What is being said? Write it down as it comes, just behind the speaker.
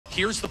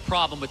Here's the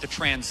problem with the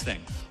trans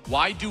thing.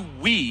 Why do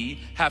we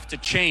have to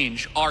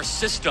change our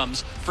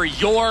systems for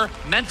your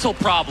mental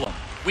problem?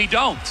 We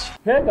don't.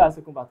 Hey guys,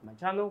 welcome back to my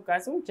channel.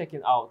 Guys, we're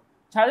checking out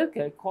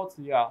Kirk caught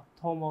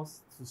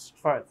Thomas to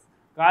strut.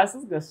 Guys,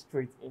 let's get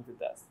straight into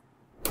this.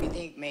 You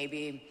think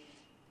maybe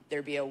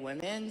there'd be a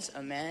women's,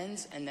 a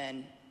men's, and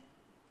then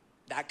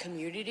that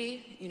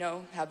community, you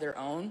know, have their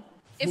own?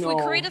 If we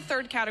create a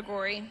third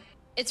category,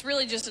 it's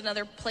really just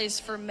another place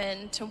for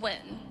men to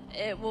win.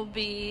 It will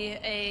be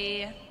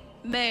a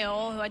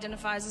male who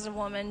identifies as a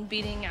woman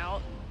beating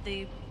out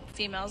the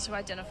females who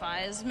identify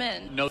as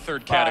men. No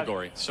third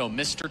category. So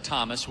Mr.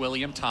 Thomas,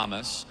 William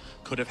Thomas,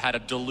 could have had a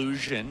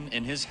delusion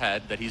in his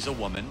head that he's a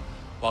woman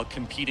while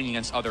competing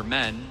against other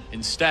men.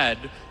 Instead,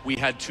 we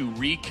had to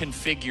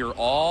reconfigure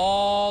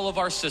all of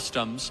our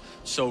systems.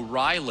 So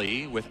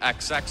Riley, with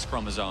XX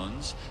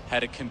chromosomes,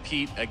 had to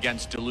compete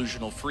against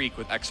delusional freak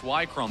with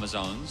XY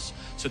chromosomes.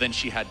 So then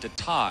she had to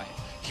tie.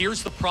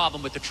 Here's the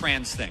problem with the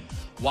trans thing.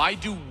 Why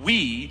do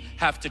we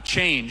have to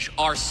change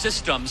our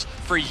systems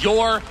for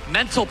your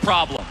mental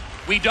problem?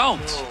 We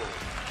don't.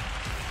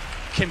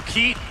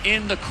 Compete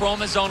in the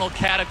chromosomal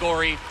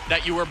category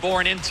that you were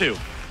born into.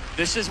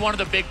 This is one of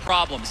the big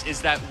problems,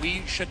 is that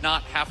we should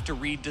not have to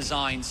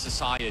redesign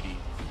society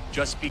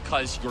just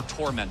because you're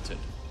tormented.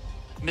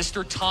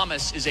 Mr.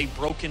 Thomas is a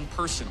broken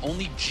person.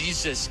 Only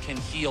Jesus can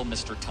heal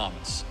Mr.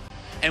 Thomas.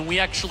 And we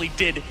actually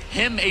did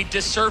him a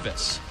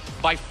disservice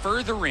by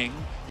furthering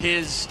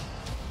his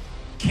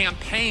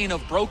campaign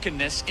of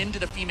brokenness into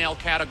the female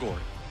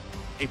category.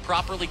 A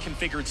properly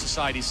configured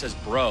society says,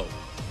 bro,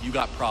 you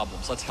got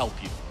problems, let's help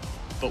you.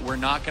 But we're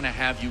not gonna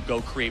have you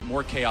go create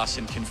more chaos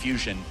and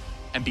confusion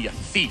and be a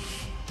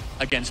thief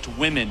against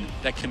women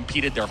that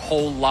competed their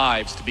whole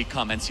lives to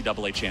become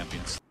NCAA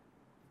champions.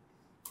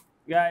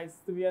 Guys,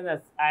 to be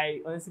honest,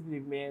 I honestly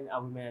believe men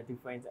and women are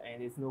different,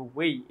 and there's no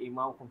way a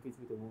man competes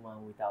with a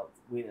woman without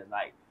winning.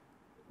 Like,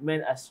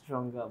 men are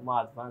stronger,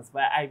 more advanced,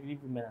 but I believe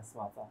women are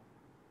smarter.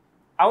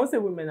 I won't say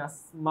women are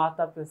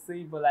smarter per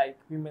se, but like,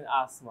 women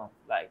are smart.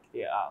 Like,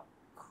 they are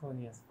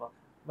corny as fuck.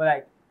 But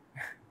like,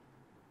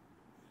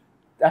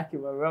 that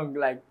came wrong.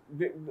 Like,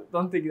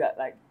 don't think that,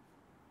 like,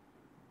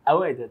 I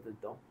won't edit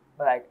it though.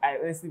 But like, I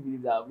honestly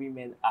believe that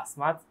women are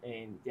smart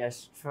and they're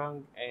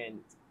strong, and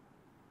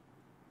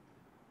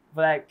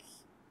but like,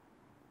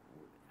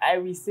 I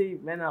will say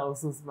men are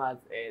also smart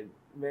and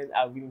men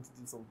are willing to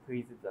do some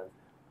crazy things.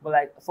 But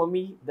like, for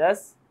me,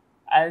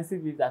 I honestly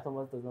believe that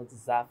Thomas does not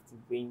deserve to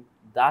win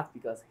that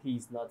because he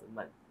is not a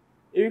man.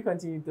 If we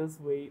continue this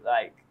way,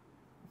 like,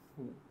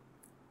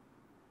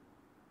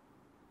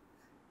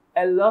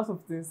 a lot of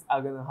things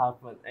are gonna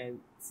happen, and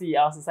see,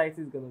 our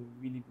society is gonna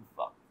really be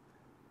fucked.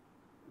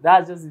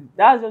 That's just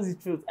the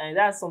truth, and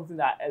that's something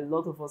that a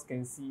lot of us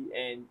can see,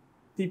 and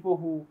people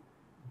who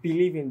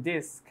believe in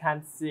this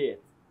can't see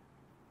it.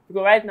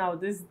 Because right now,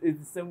 this is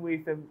the same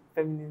way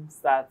feminism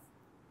starts.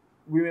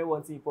 Women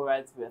want equal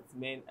rights with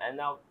men, and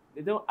now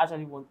they don't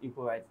actually want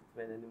equal rights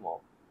with men anymore.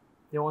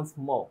 They want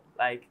more.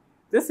 Like,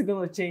 this is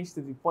gonna change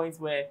to the point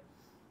where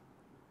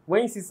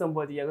when you see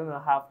somebody, you're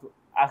gonna have to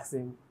ask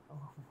him,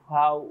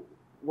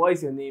 what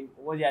is your name?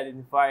 What are your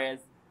identifiers?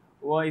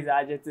 What is the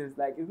adjectives?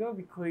 Like, it's gonna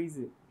be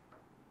crazy.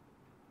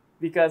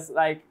 Because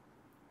like,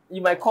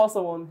 you might call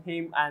someone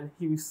him and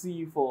he will sue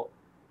you for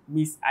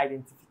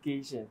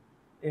misidentification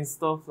and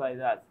stuff like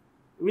that.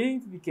 We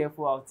need to be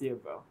careful out here,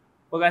 bro.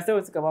 But guys, I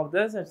will talk about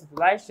this.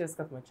 Like, share,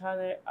 subscribe to my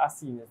channel. I'll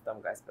see you next time,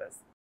 guys. Best.